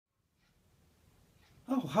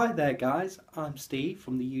Oh, hi there guys, I'm Steve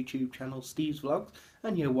from the YouTube channel Steve's Vlogs,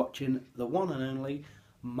 and you're watching the one and only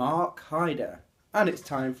Mark Hyder. And it's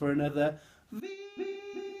time for another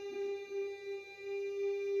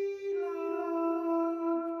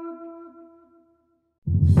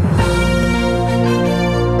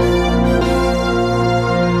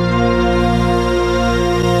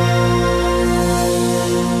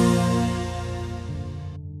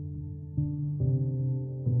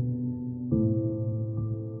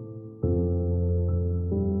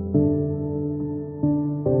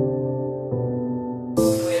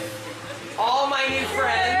all my new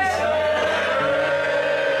friends.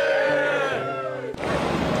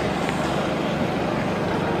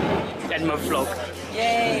 End my vlog.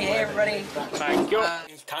 Yay, hey everybody. Thank you.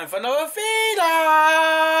 It's time for another vlog.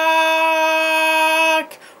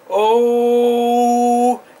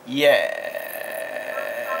 Oh, yes.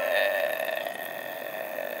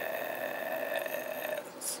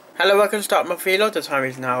 Hello, welcome to start my vlog. The time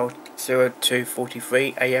is now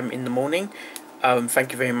 02:43 AM in the morning.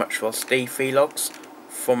 Thank you very much for Steve Vlogs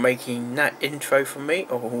for making that intro for me.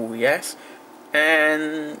 Oh yes.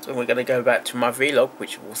 And we're going to go back to my vlog,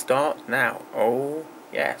 which will start now. Oh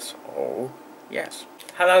yes, oh yes.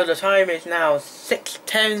 Hello, the time is now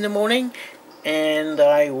 6:10 in the morning, and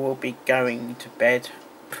I will be going to bed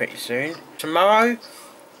pretty soon. Tomorrow,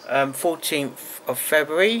 14th of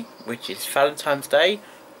February, which is Valentine's Day.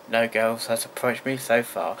 No girls has approached me so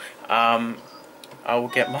far. I will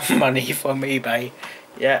get my money from eBay,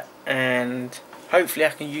 yeah, and hopefully I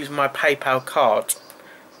can use my PayPal card.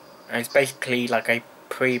 It's basically like a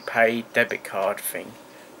prepaid debit card thing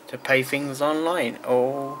to pay things online.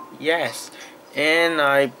 Oh yes, and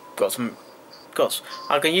I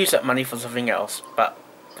I can use that money for something else, but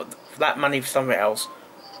that money for something else,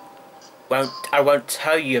 I won't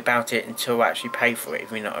tell you about it until I actually pay for it,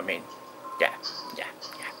 if you know what I mean. Yeah.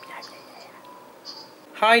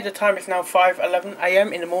 Hi, the time is now 5:11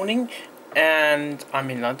 AM in the morning, and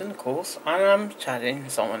I'm in London, of course, and I'm chatting to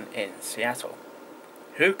someone in Seattle.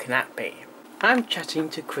 Who can that be? I'm chatting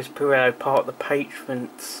to Chris Perello, part of the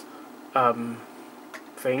patrons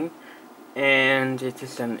thing, and it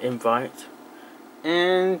is an invite.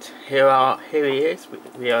 And here he is.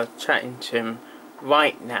 We are chatting to him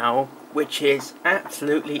right now, which is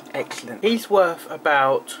absolutely excellent. He's worth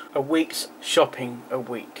about a week's shopping a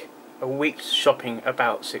week. A week's shopping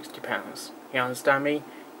about £60. You understand me?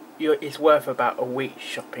 It's worth about a week's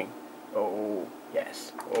shopping. Oh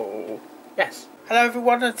yes. Oh yes. Hello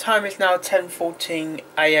everyone, the time is now 10:14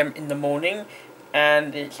 AM in the morning,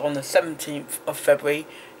 and it's on the 17th of February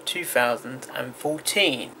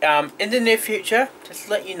 2014. In the near future, just to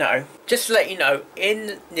let you know, in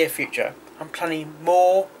the near future, I'm planning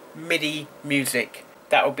more MIDI music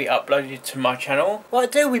that will be uploaded to my channel. What I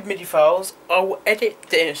do with MIDI files, I will edit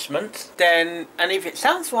the instruments, and if it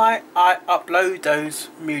sounds right, I upload those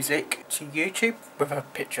music to YouTube with a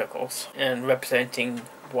picture, of course, and representing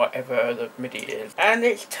whatever the MIDI is, and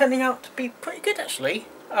it's turning out to be pretty good actually.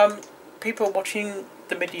 People are watching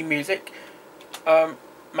the MIDI music.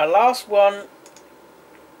 My last one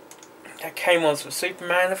that came was for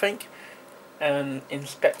Superman, I think, and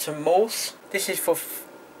Inspector Morse. This is for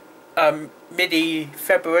MIDI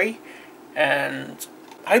February, and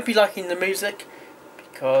I hope you're liking the music,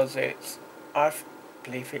 because I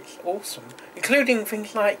believe it's awesome, including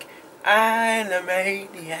things like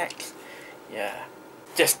Animaniacs. Yeah.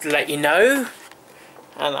 Just to let you know,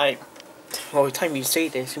 and by the time you see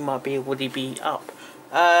this, you might be already be up.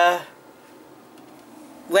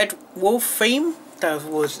 Red Wolf theme that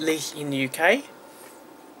was released in the UK.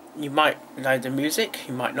 You might know the music,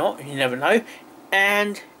 you might not, you never know.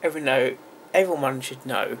 And everyone should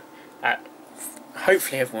know.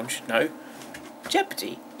 Hopefully, everyone should know.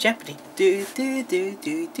 Jeopardy. Do do do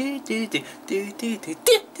do do do do do do do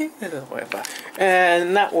do whatever.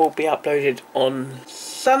 And that will be uploaded on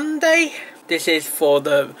Sunday. This is for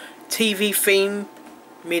the TV theme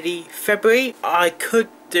MIDI February. I could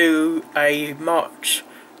do a March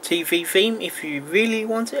TV theme if you really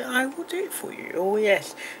want it. I will do it for you. Oh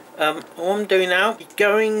yes. What I'm doing now is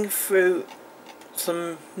going through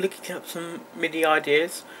looking up some MIDI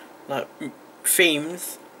ideas, like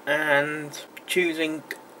themes, and choosing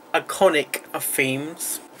iconic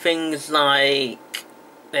themes. Things like,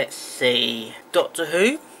 let's see, Doctor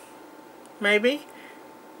Who, maybe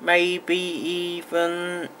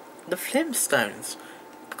even the Flintstones,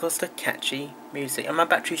 because they're catchy music. And my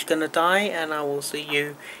battery's gonna die, and I will see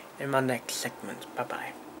you in my next segment. Bye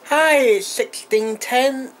bye. Hi, it's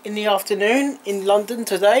 16:10 in the afternoon in London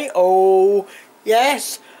today. Oh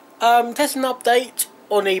yes. There's an update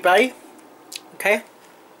on eBay. Okay.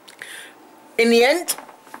 In the end,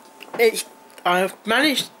 I've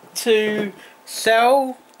managed to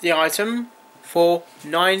sell the item for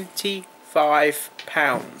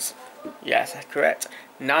 £95. Yes, that's correct.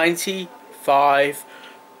 £95.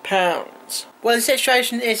 Well, the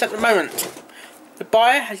situation is at the moment, the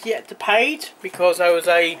buyer has yet to pay because there was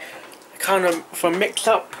a kind of a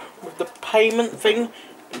mix-up with the payment thing,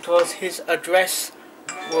 because his address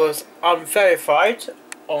was unverified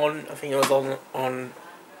on, I think it was on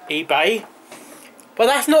eBay. But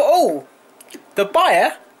that's not all. The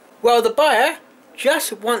buyer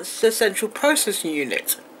just wants the central processing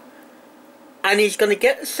unit, and he's going to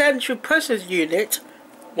get the central processing unit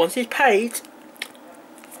once he's paid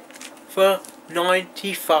for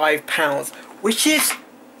 £95, which is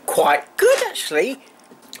quite good actually.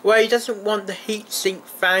 Well, he doesn't want the heatsink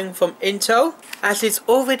fan from Intel, as he's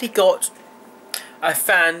already got a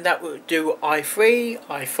fan that will do i3,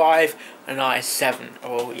 i5 and i7.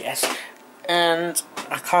 Oh yes. And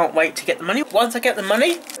I can't wait to get the money. Once I get the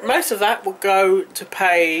money, most of that will go to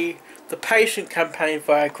pay the patient campaign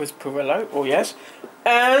via Chris Perillo. Oh yes.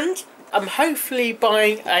 And I'm hopefully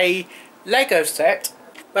buying a Lego set.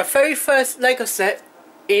 My very first Lego set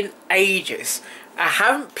in ages. I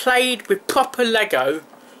haven't played with proper Lego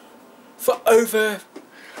for over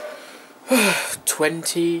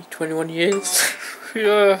 21 years.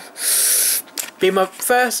 Yeah. Be my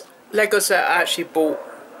first Lego set I actually bought,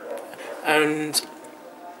 and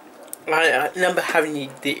I remember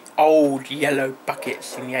having the old yellow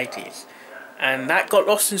buckets in the 80s, and that got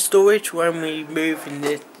lost in storage when we moved in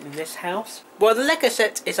this house. Well, the Lego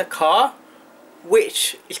set is a car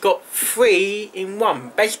which has got 3 in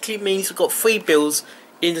 1. Basically means it's got 3 builds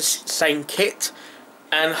in the same kit,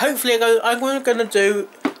 and hopefully I'm going to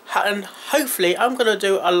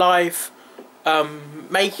do a live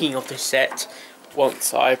making of this set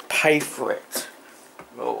once I pay for it.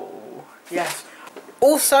 Oh yes.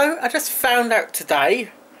 Also, I just found out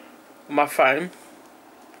today on my phone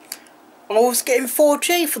I was getting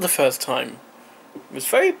 4G for the first time. It was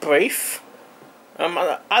very brief.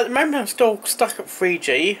 At the moment I'm still stuck at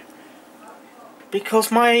 3G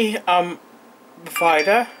because my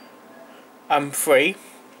provider, Free,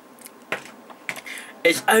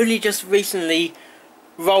 it's only just recently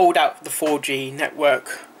rolled out the 4G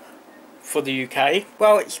network for the UK.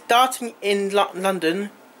 Well, it's starting in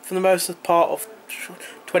London for the most part of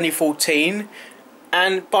 2014,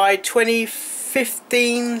 and by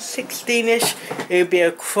 2015-16ish it'll be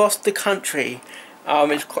across the country.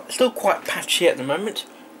 It's still quite patchy at the moment.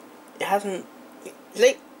 It hasn't,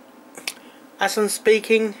 as I'm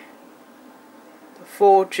speaking, the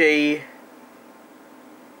 4G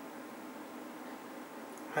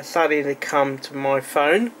has suddenly come to my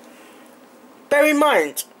phone. Bear in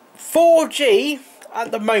mind, 4G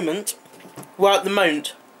at the moment,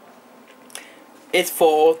 is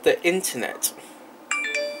for the internet.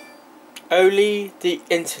 Only the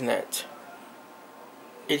internet.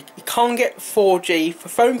 You can't get 4G for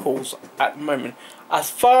phone calls at the moment, as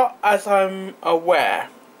far as I'm aware.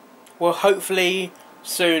 Well, hopefully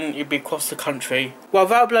soon you'll be across the country. Well,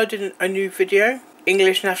 I've uploaded a new video,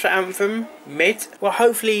 English National Anthem, mid. Well,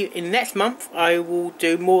 hopefully in next month I will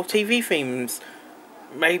do more TV themes,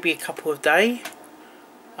 maybe a couple a day.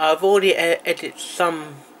 I've already edited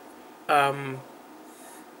some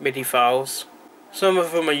MIDI files. Some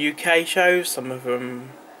of them are UK shows, some of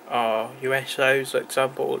them are US shows, for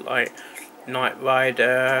example, like Knight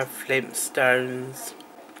Rider, Flintstones.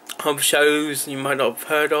 Shows you might not have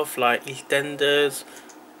heard of, like EastEnders.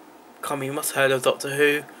 You must have heard of Doctor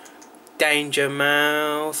Who, Danger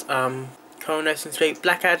Mouse, Coronation Street,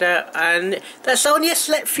 Blackadder, and that's only a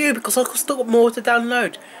select few because I've still got more to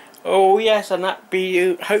download. Oh yes, and that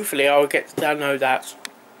be hopefully I'll get to download that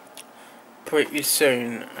pretty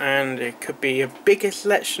soon, and it could be a bigger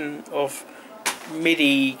selection of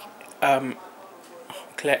MIDI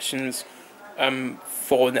collections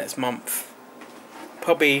for next month.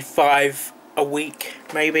 Probably 5 a week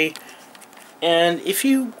maybe. And if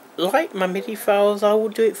you like my MIDI files, I will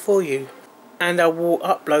do it for you, and I will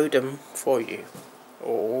upload them for you.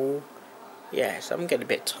 Oh yes, I'm getting a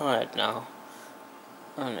bit tired now.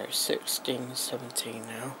 I don't know, 16, 17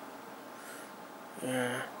 now.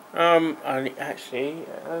 Yeah. I'll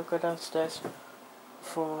go downstairs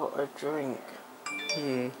for a drink.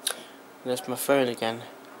 There's my phone again.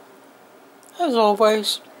 As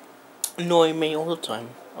always, annoying me all the time.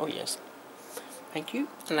 Oh yes. Thank you,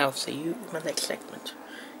 and I'll see you in my next segment.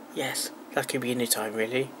 Yes, that could be any time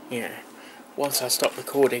really. Yeah. Once I stop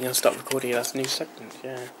recording, that's a new segment.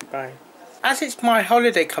 Yeah, bye. As it's my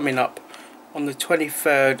holiday coming up on the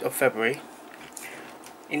 23rd of February,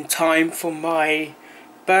 in time for my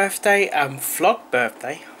birthday and vlog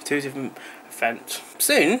birthday, two different events.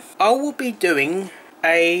 Soon, I will be doing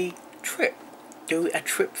a trip. Do a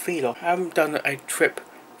trip vlog. I haven't done a trip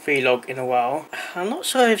vlog in a while. I'm not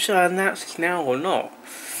sure if I should announce this now or not.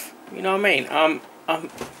 You know what I mean? I'm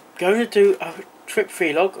going to do a trip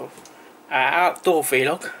vlog, outdoor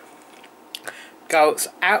vlog. Go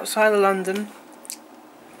outside of London.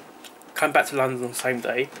 Come back to London on the same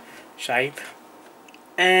day. Shame.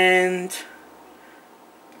 And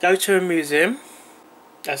go to a museum.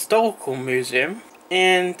 A historical museum.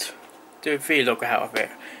 And do a vlog out of it.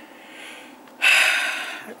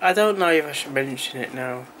 I don't know if I should mention it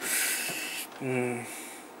now.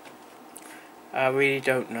 I really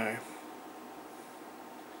don't know.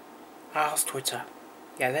 Ask Twitter.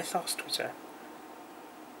 Yeah, let's ask Twitter.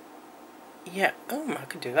 Yeah, I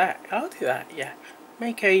can do that. I'll do that, yeah.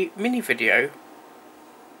 Make a mini video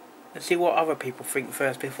and see what other people think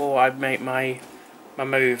first before I make my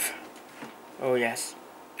move. Oh yes.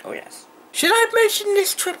 Oh yes. Should I mention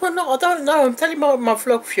this trip or not? I don't know. I'm telling my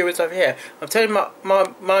vlog viewers over here. I'm telling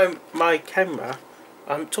my camera.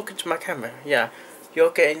 I'm talking to my camera. Yeah, you're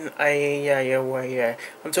getting a yeah.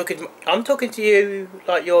 I'm talking to you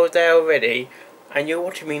like you're there already, and you're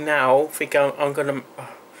watching me now. Think I'm gonna.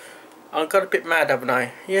 I got a bit mad, haven't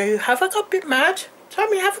I? Yeah, have I got a bit mad? Tell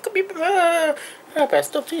me, have I got a bit mad? I better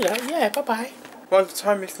stop doing that. Yeah, bye bye. Well, the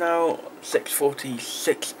time is now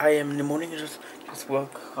 6:46 AM in the morning. I just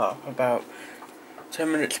woke up about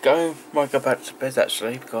 10 minutes ago. Might go back to bed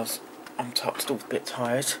actually because I'm still a bit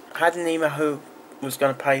tired. I had an email who was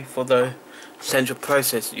going to pay for the central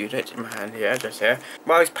process unit in my hand here, just here.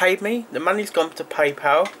 Well, he's paid me. The money's gone to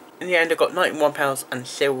PayPal. In the end, I got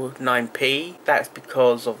 £91.09p. That's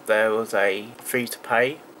because there was a fee to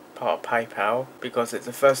pay, part of PayPal, because it's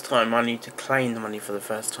the first time I need to claim the money for the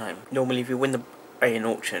first time. Normally, if you win an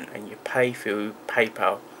auction and you pay through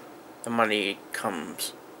PayPal, the money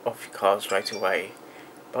comes off your card straight away.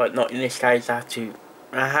 But not in this case. I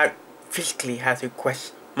physically had to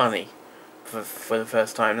request money for the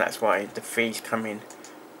first time. That's why the fees come in.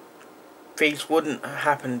 Fees wouldn't have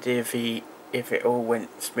happened if it all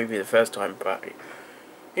went smoothly the first time, but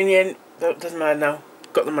in the end, that doesn't matter now.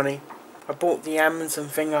 Got the money. I bought the Amazon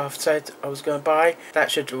thing I've said I was going to buy. That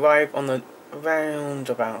should arrive on around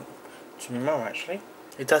about tomorrow actually.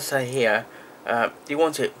 It does say here, you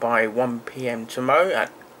want it by 1 PM tomorrow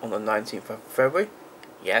on the 19th of February.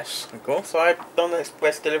 Yes, of course. I've done the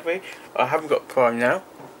express delivery. I haven't got Prime now.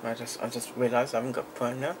 I just realised I haven't got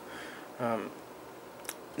Prime now.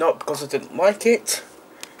 Not because I didn't like it.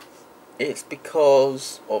 It's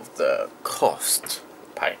because of the cost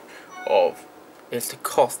it's the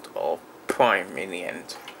cost of Prime in the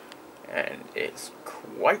end, and it's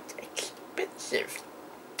quite expensive,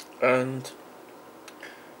 and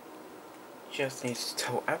just need to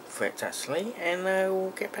tell out for it actually, and I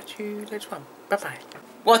will get back to you later on. Bye bye.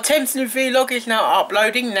 Well, Tim's new vlog is now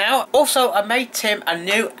uploading now. Also, I made Tim a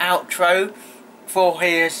new outro for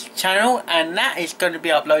his channel, and that is going to be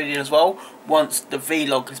uploaded as well once the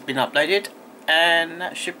vlog has been uploaded, and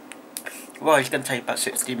that should, well, it's going to take about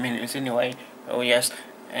 60 minutes anyway. Oh yes,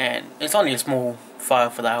 and it's only a small file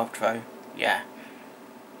for the outro. Yeah,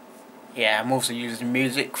 I'm also using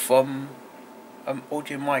music from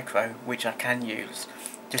Audio Micro, which I can use.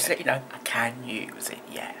 Just to let you know, I can use it.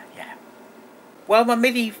 Yeah. Well, my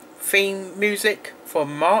MIDI theme music for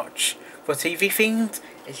March for TV themes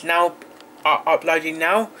is now uploading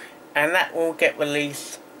now, and that will get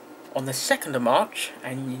released on the 2nd of March,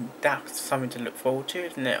 and that's something to look forward to,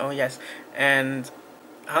 isn't it? Oh yes. And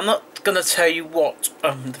I'm not gonna tell you what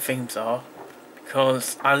the themes are,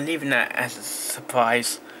 because I'm leaving that as a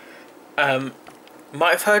surprise. You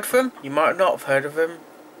might have heard of them, you might not have heard of them,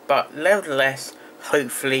 but nevertheless,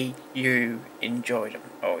 hopefully you enjoyed them.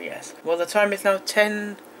 Oh yes. Well, the time is now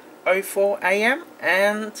 10:04 AM,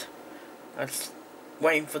 and I'm just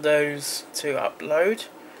waiting for those to upload,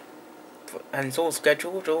 and it's all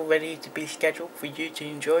scheduled, all ready to be scheduled for you to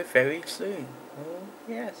enjoy very soon. Oh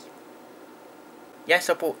yes. Yes,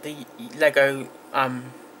 I bought the Lego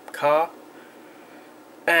car,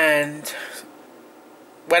 and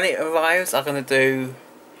when it arrives, I'm gonna do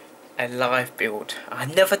a live build.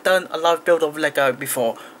 I've never done a live build of Lego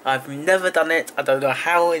before. I've never done it. I don't know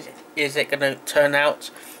how is it gonna turn out.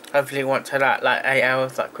 Hopefully it won't turn out like 8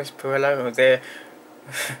 hours like Chris Perillo or there.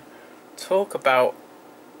 Talk about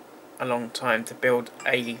a long time to build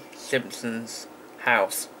a Simpsons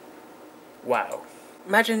house. Wow.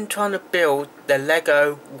 Imagine trying to build the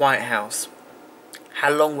Lego White House. How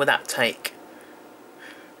long would that take?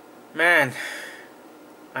 Man,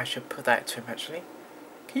 I should put that to him actually.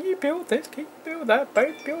 Can you build this? Can you build that?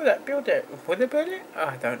 Both build that, build it. Will they build it?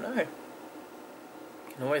 I don't know.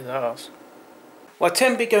 Noise ours. Well,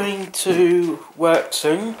 Tim be going to work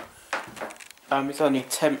soon. It's only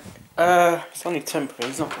temporary.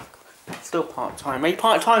 It's not still part time. Are you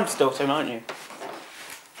part time still, Tim? Aren't you?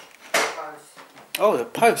 Oh, the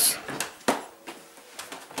post.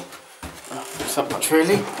 Oh, it's not much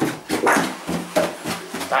really.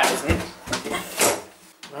 That isn't.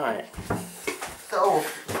 Right. So,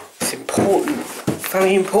 It's important.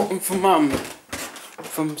 Very important for Mum.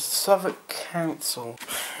 From Southwark Council.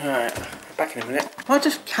 Right. Back in a minute. I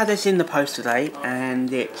just had this in the post today,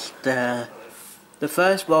 and it's the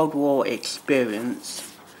First World War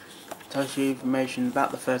experience. Tells you information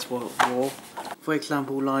about the First World War. For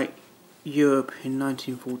example, like Europe in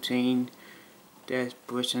 1914. There's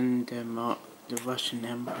Britain, Denmark, the Russian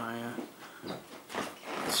Empire,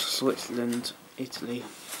 Switzerland, Italy.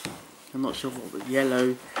 I'm not sure what the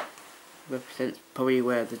yellow represents. Probably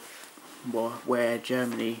where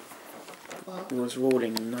Germany was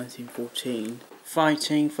ruling in 1914.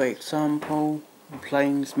 Fighting, for example,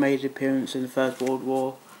 planes made appearance in the First World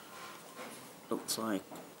War. Looks like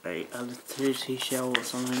a artillery shell or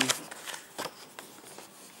something.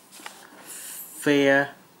 Fear,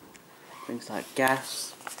 things like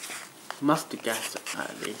gas, mustard gas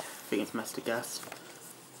actually, I think it's mustard gas.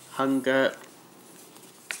 Hunger.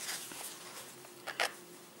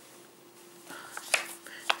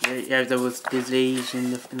 Yeah, there was disease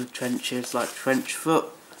in the trenches, like trench foot,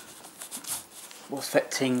 was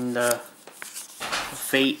affecting the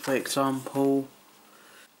feet, for example.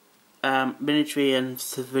 Military and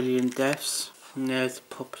civilian deaths. And there's a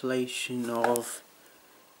population of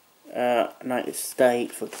United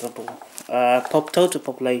States, for example. Total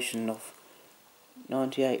population of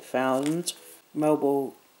 98,000.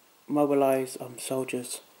 Mobilised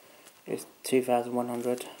soldiers is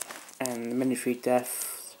 2,100, and the military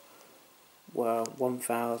deaths were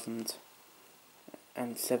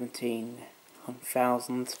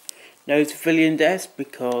 1,017,000. No civilian deaths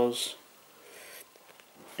because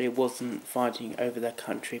it wasn't fighting over their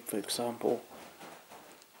country, for example.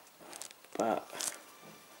 But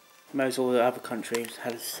most all the other countries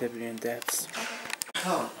had civilian deaths.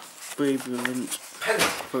 Prevalent,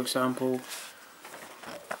 for example,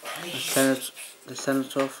 the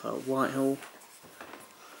senator at Whitehall.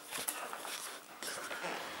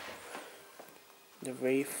 The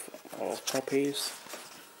wreath of poppies.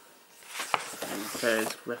 And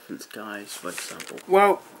there's reference guides, for example.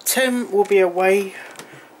 Well, Tim will be away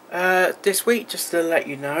this week, just to let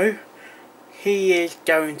you know. He is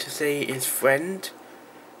going to see his friend,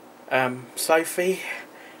 Sophie.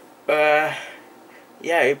 Yeah,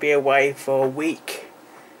 he'll be away for a week,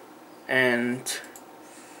 and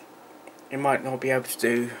he might not be able to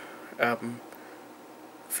do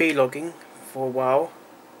vlogging for a while.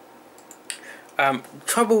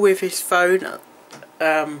 Trouble with his phone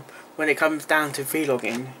when it comes down to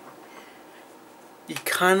vlogging, you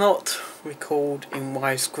cannot record in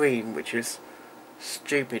widescreen, which is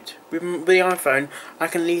stupid. With the iPhone, I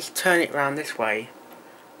can at least turn it around this way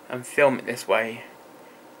and film it this way.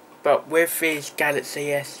 But with his Galaxy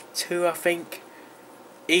S2, I think,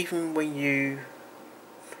 even when you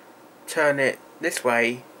turn it this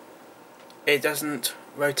way, it doesn't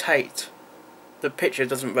rotate. The picture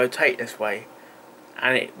doesn't rotate this way.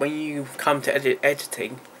 And when you come to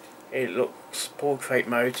editing, it looks portrait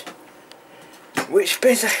mode, which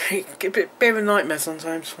is a bit of a nightmare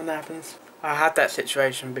sometimes when that happens. I had that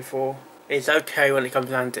situation before. It's okay when it comes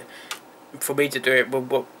down to for me to do it,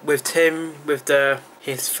 but with Tim, with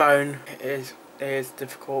his phone, it is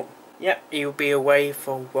difficult. Yep, he'll be away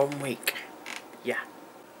for 1 week. Yeah.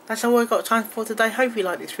 That's all I've got time for today. Hope you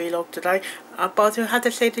like this vlog today. But I had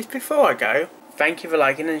to say this before I go. Thank you for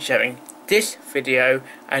liking and sharing this video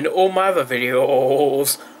and all my other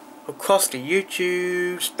videos across the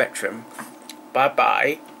YouTube spectrum. Bye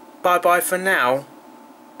bye. Bye bye for now.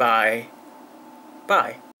 Bye.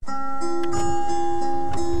 Bye.